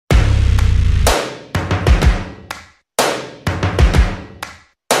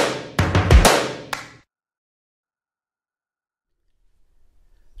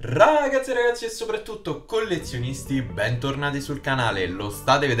Ragazzi e ragazzi e soprattutto collezionisti, bentornati sul canale. Lo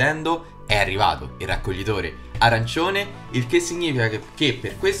state vedendo? È arrivato il raccoglitore arancione, il che significa che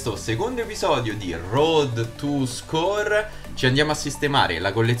per questo secondo episodio di Road to Score ci andiamo a sistemare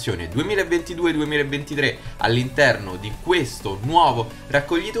la collezione 2022-2023 all'interno di questo nuovo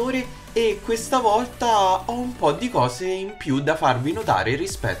raccoglitore. E questa volta ho un po' di cose in più da farvi notare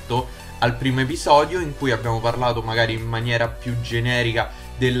rispetto al primo episodio, in cui abbiamo parlato magari in maniera più generica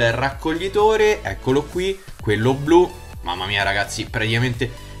del raccoglitore. Eccolo qui, quello blu. Mamma mia ragazzi, praticamente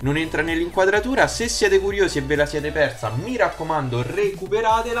non entra nell'inquadratura. Se siete curiosi e ve la siete persa, mi raccomando,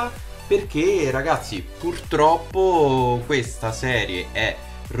 recuperatela, perché ragazzi purtroppo questa serie è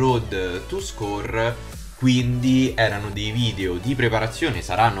Road to Score, quindi erano dei video di preparazione,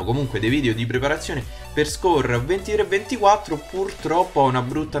 saranno comunque dei video di preparazione per Score 23-24. Purtroppo ho una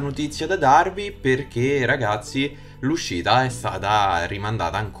brutta notizia da darvi, perché ragazzi l'uscita è stata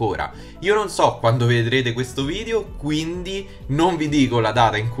rimandata ancora. Io non so quando vedrete questo video, quindi non vi dico la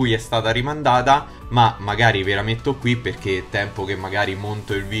data in cui è stata rimandata, ma magari ve la metto qui, perché tempo che magari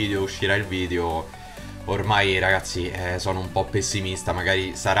monto il video, uscirà il video. Ormai ragazzi sono un po' pessimista,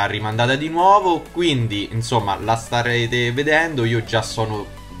 magari sarà rimandata di nuovo, quindi insomma la starete vedendo. Io già sono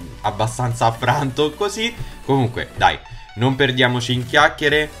abbastanza affranto così. Comunque dai, non perdiamoci in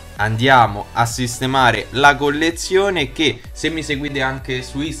chiacchiere, andiamo a sistemare la collezione, che se mi seguite anche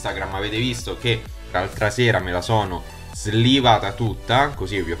su Instagram avete visto che l'altra sera me la sono slivata tutta,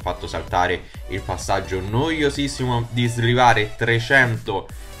 così vi ho fatto saltare il passaggio noiosissimo di slivare 300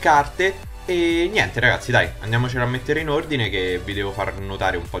 carte. E niente ragazzi, dai, andiamocela a mettere in ordine, che vi devo far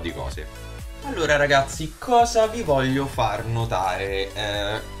notare un po' di cose. Allora ragazzi, cosa vi voglio far notare?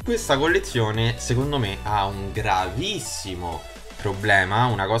 Questa collezione secondo me ha un gravissimo problema,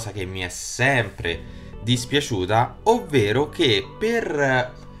 una cosa che mi è sempre dispiaciuta, ovvero che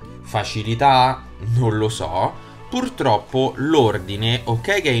per facilità, non lo so, purtroppo l'ordine,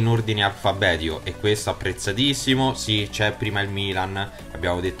 ok che è in ordine alfabetico, e questo apprezzatissimo, sì, c'è prima il Milan,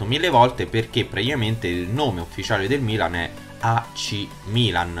 abbiamo detto 1000 volte, perché praticamente il nome ufficiale del Milan è AC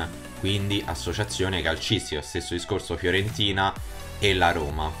Milan, quindi associazione calcistica, stesso discorso Fiorentina e la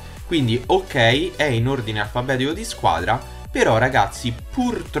Roma. Quindi ok, è in ordine alfabetico di squadra, però ragazzi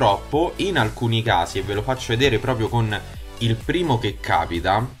purtroppo in alcuni casi, e ve lo faccio vedere proprio con il primo che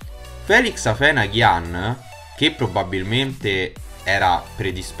capita, Felix Afena-Gyan, che probabilmente era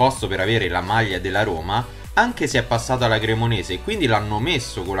predisposto per avere la maglia della Roma, anche se è passato alla Cremonese e quindi l'hanno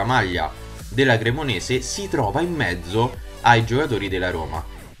messo con la maglia della Cremonese, si trova in mezzo ai giocatori della Roma.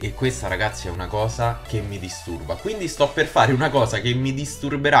 E questa ragazzi è una cosa che mi disturba, quindi sto per fare una cosa che mi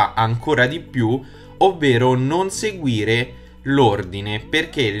disturberà ancora di più, ovvero non seguire l'ordine,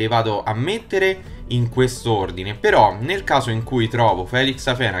 perché le vado a mettere in questo ordine. Però nel caso in cui trovo Felix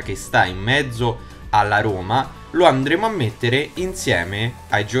Afena che sta in mezzo alla Roma, lo andremo a mettere insieme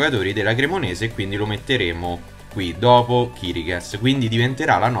ai giocatori della Cremonese, quindi lo metteremo qui dopo Chiriches, quindi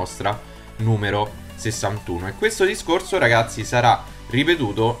diventerà la nostra numero 61. E questo discorso ragazzi sarà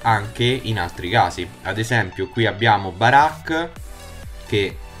ripetuto anche in altri casi. Ad esempio qui abbiamo Barak,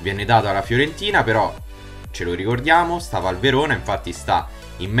 che viene dato alla Fiorentina, però ce lo ricordiamo, stava al Verona, infatti sta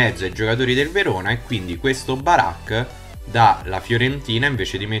in mezzo ai giocatori del Verona, e quindi questo Barak dalla Fiorentina,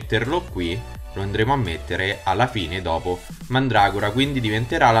 invece di metterlo qui, lo andremo a mettere alla fine dopo Mandragora, quindi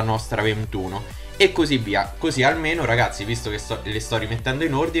diventerà la nostra 21 e così via. Così almeno ragazzi, visto che le sto rimettendo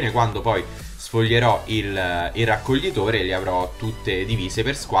in ordine, quando poi sfoglierò il raccoglitore le avrò tutte divise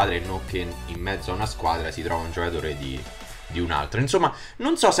per squadre, e non che in mezzo a una squadra si trova un giocatore di un'altra. Insomma,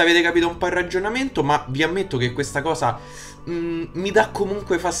 non so se avete capito un po' il ragionamento, ma vi ammetto che questa cosa mi dà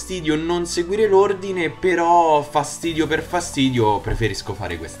comunque fastidio non seguire l'ordine, però fastidio per fastidio preferisco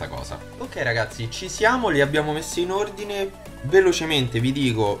fare questa cosa. Ok ragazzi, ci siamo, li abbiamo messi in ordine. Velocemente vi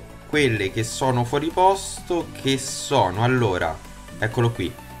dico quelle che sono fuori posto, che sono, allora, eccolo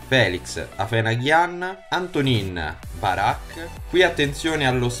qui, Felix Afena-Gyan, Antonin Barak. Qui attenzione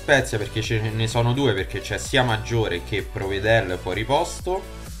allo Spezia, perché ce ne sono due, perché c'è sia Maggiore che Provedel fuori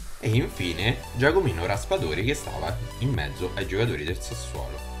posto. E infine Giacomino Raspadori, che stava in mezzo ai giocatori del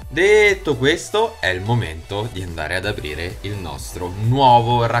Sassuolo. Detto questo, è il momento di andare ad aprire il nostro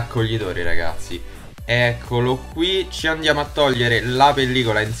nuovo raccoglitore ragazzi. Eccolo qui, ci andiamo a togliere la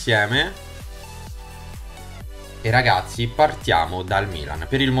pellicola insieme. E ragazzi partiamo dal Milan.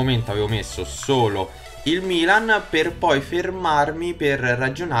 Per il momento avevo messo solo il Milan, per poi fermarmi per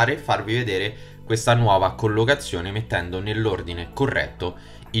ragionare e farvi vedere questa nuova collocazione, mettendo nell'ordine corretto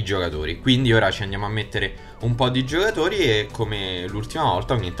i giocatori. Quindi ora ci andiamo a mettere un po' di giocatori, e come l'ultima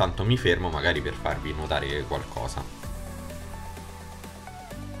volta ogni tanto mi fermo magari per farvi notare qualcosa.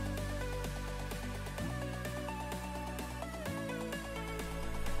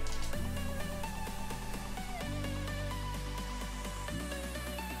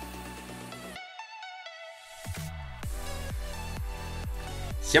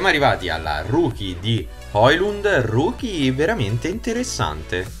 siamo arrivati alla rookie di Højlund, rookie veramente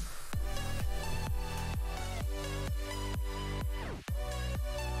interessante.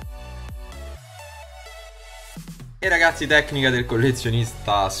 E ragazzi, tecnica del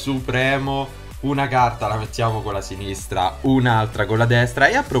collezionista supremo: una carta la mettiamo con la sinistra, un'altra con la destra.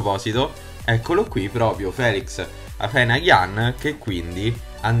 E a proposito, eccolo qui proprio Felix Afenagyan, che quindi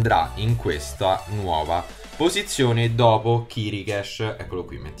andrà in questa nuova posizione dopo Kirikesh. Eccolo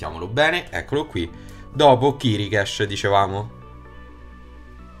qui, mettiamolo bene, eccolo qui, dopo Kirikesh, dicevamo.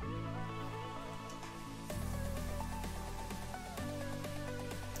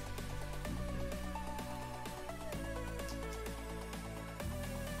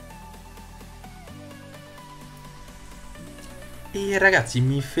 E ragazzi,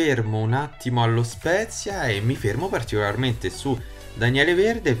 mi fermo un attimo allo Spezia e mi fermo particolarmente su Daniele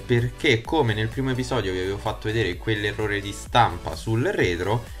Verde, perché come nel primo episodio vi avevo fatto vedere quell'errore di stampa sul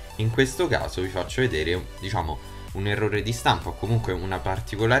retro, in questo caso vi faccio vedere, diciamo, un errore di stampa o comunque una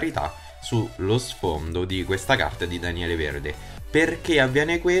particolarità sullo sfondo di questa carta di Daniele Verde. Perché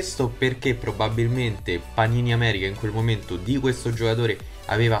avviene questo? Perché probabilmente Panini America in quel momento di questo giocatore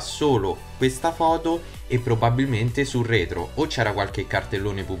aveva solo questa foto e probabilmente sul retro o c'era qualche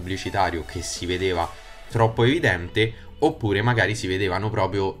cartellone pubblicitario che si vedeva troppo evidente, oppure magari si vedevano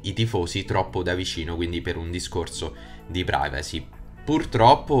proprio i tifosi troppo da vicino, quindi per un discorso di privacy.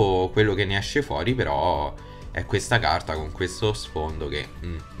 Purtroppo quello che ne esce fuori però è questa carta con questo sfondo che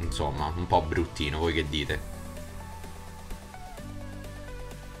insomma un po' bruttino, voi che dite?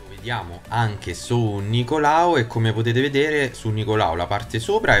 Vediamo anche su Nicolao, e come potete vedere su Nicolao la parte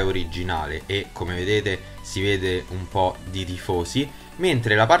sopra è originale e come vedete si vede un po' di tifosi,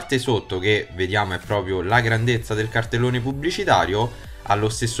 mentre la parte sotto, che vediamo è proprio la grandezza del cartellone pubblicitario, ha lo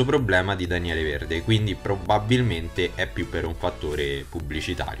stesso problema di Daniele Verde, quindi probabilmente è più per un fattore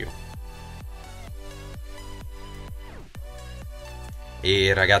pubblicitario.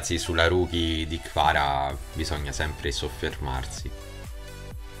 E ragazzi, sulla rookie di Kvara bisogna sempre soffermarsi.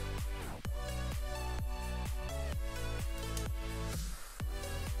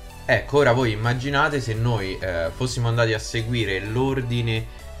 Ecco, ora voi immaginate se noi fossimo andati a seguire l'ordine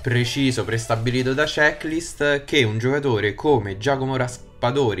preciso prestabilito da checklist, che un giocatore come Giacomo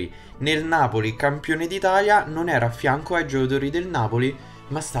Raspadori nel Napoli campione d'Italia non era a fianco ai giocatori del Napoli,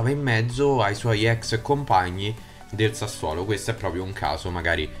 ma stava in mezzo ai suoi ex compagni del Sassuolo. Questo è proprio un caso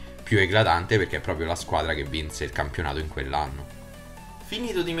magari più eclatante, perché è proprio la squadra che vinse il campionato in quell'anno.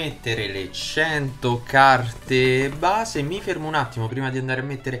 Finito di mettere le 100 carte base, mi fermo un attimo prima di andare a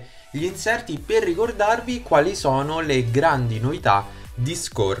mettere gli inserti per ricordarvi quali sono le grandi novità di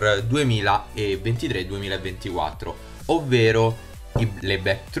Score 2023-2024, ovvero le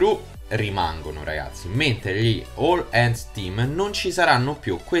back true rimangono ragazzi, mentre gli all hands team non ci saranno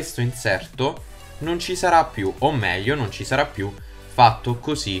più. Questo inserto non ci sarà più, o meglio non ci sarà più fatto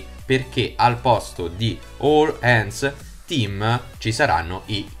così, perché al posto di all hands team ci saranno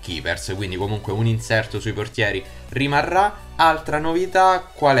i keepers, quindi comunque un inserto sui portieri rimarrà. Altra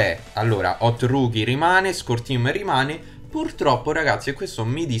novità qual è? Allora, hot rookie rimane, score team rimane. Purtroppo ragazzi, e questo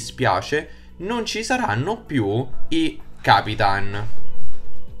mi dispiace, non ci saranno più i capitan,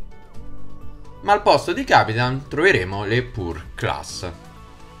 ma al posto di capitan troveremo le pure class.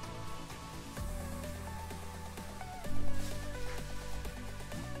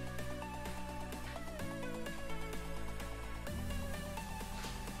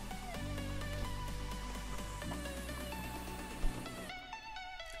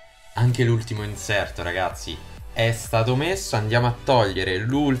 Anche l'ultimo inserto ragazzi è stato messo. Andiamo a togliere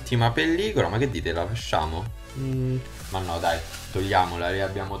l'ultima pellicola. Ma che dite, la lasciamo? Ma no dai, togliamola, le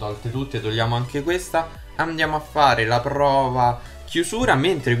abbiamo tolte tutte, togliamo anche questa. Andiamo a fare la prova chiusura,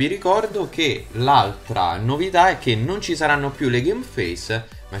 mentre vi ricordo che l'altra novità è che non ci saranno più le game face,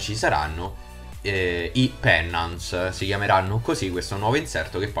 ma ci saranno i pennants. Si chiameranno così questo nuovo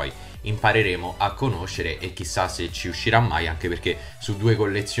inserto, che poi impareremo a conoscere e chissà se ci uscirà mai, anche perché su 2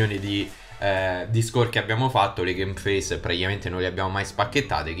 collezioni di score che abbiamo fatto le game face praticamente non le abbiamo mai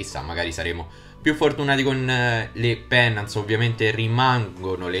spacchettate. Chissà, magari saremo più fortunati con le pennants. Ovviamente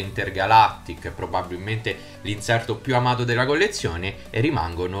rimangono le intergalactic, probabilmente l'inserto più amato della collezione, e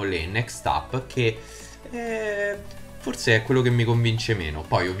rimangono le next up, che forse è quello che mi convince meno.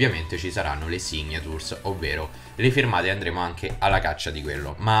 Poi ovviamente ci saranno le signatures, ovvero le firmate, e andremo anche alla caccia di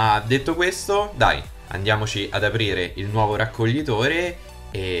quello. Ma detto questo, dai, andiamoci ad aprire il nuovo raccoglitore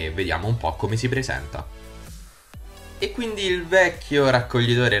e vediamo un po' come si presenta. E quindi il vecchio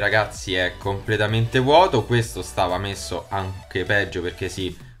raccoglitore ragazzi è completamente vuoto. Questo stava messo anche peggio, perché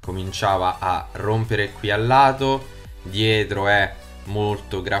si cominciava a rompere qui al lato. Dietro è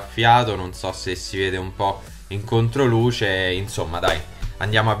molto graffiato, non so se si vede un po' in controluce, insomma dai,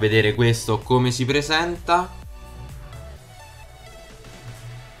 andiamo a vedere questo come si presenta.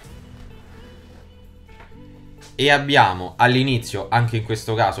 E abbiamo all'inizio, anche in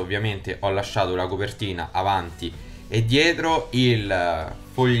questo caso ovviamente ho lasciato la copertina avanti e dietro, il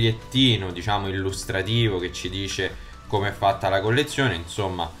fogliettino diciamo illustrativo che ci dice come è fatta la collezione,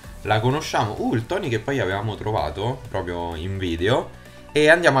 insomma la conosciamo. Il Tony che poi avevamo trovato proprio in video. E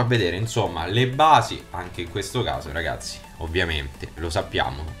andiamo a vedere insomma le basi, anche in questo caso ragazzi ovviamente lo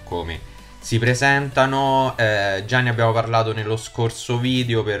sappiamo come si presentano, già ne abbiamo parlato nello scorso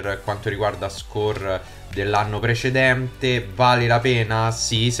video per quanto riguarda score dell'anno precedente. Vale la pena?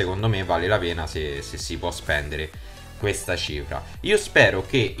 Sì, secondo me vale la pena se si può spendere questa cifra. Io spero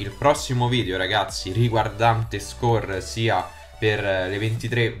che il prossimo video ragazzi riguardante score sia per le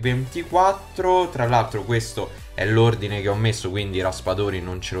 23-24. Tra l'altro questo è l'ordine che ho messo, quindi Raspadori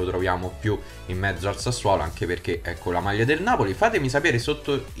non ce lo troviamo più in mezzo al Sassuolo, anche perché ecco la maglia del Napoli. Fatemi sapere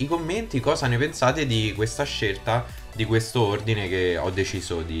sotto i commenti cosa ne pensate di questa scelta, di questo ordine che ho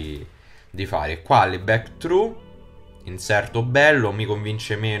deciso di fare. Qua le back through, inserto bello, mi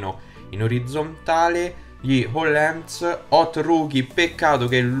convince meno in orizzontale. Gli all hands, hot rookie, peccato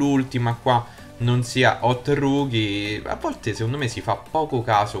che l'ultima qua non sia hot rookie. A volte secondo me si fa poco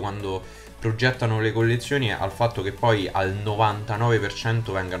caso quando progettano le collezioni al fatto che poi al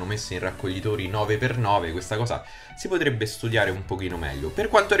 99% vengano messe in raccoglitori 9x9. Questa cosa si potrebbe studiare un pochino meglio. Per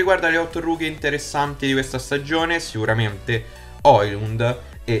quanto riguarda le hot rookie interessanti di questa stagione, sicuramente Højlund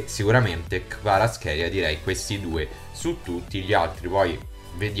e sicuramente Kvaratskhelia, direi questi due su tutti. Gli altri poi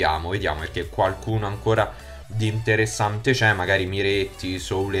vediamo perché qualcuno ancora di interessante c'è, magari Miretti,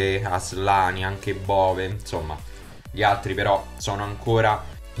 Soule, Aslani, anche Bove, insomma gli altri però sono ancora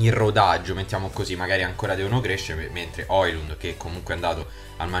in rodaggio, mettiamo così, magari ancora devono crescere, mentre Højlund, che comunque è andato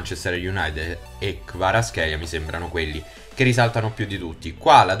al Manchester United, e Kvaratskhelia mi sembrano quelli che risaltano più di tutti.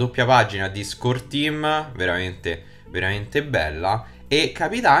 Qua la doppia pagina di Score Team, veramente bella. E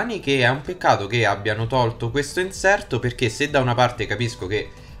capitani, che è un peccato che abbiano tolto questo inserto, perché se da una parte capisco che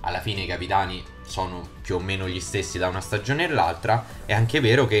alla fine i capitani sono più o meno gli stessi da una stagione all'altra, è anche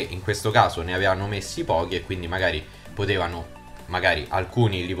vero che in questo caso ne avevano messi pochi e quindi magari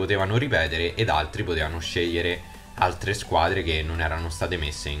alcuni li potevano ripetere ed altri potevano scegliere altre squadre che non erano state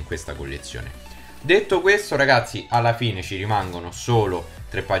messe in questa collezione. Detto questo ragazzi, alla fine ci rimangono solo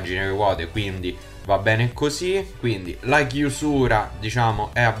 3 pagine vuote, quindi va bene così. Quindi la chiusura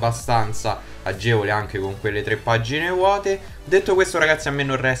diciamo è abbastanza agevole anche con quelle 3 pagine vuote. Detto questo ragazzi, a me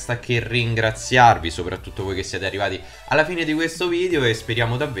non resta che ringraziarvi, soprattutto voi che siete arrivati alla fine di questo video, e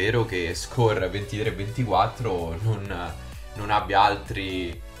speriamo davvero che Score 23-24 non abbia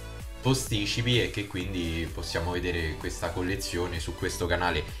altri posticipi e che quindi possiamo vedere questa collezione su questo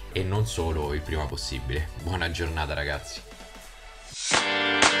canale e non solo il prima possibile. Buona giornata ragazzi.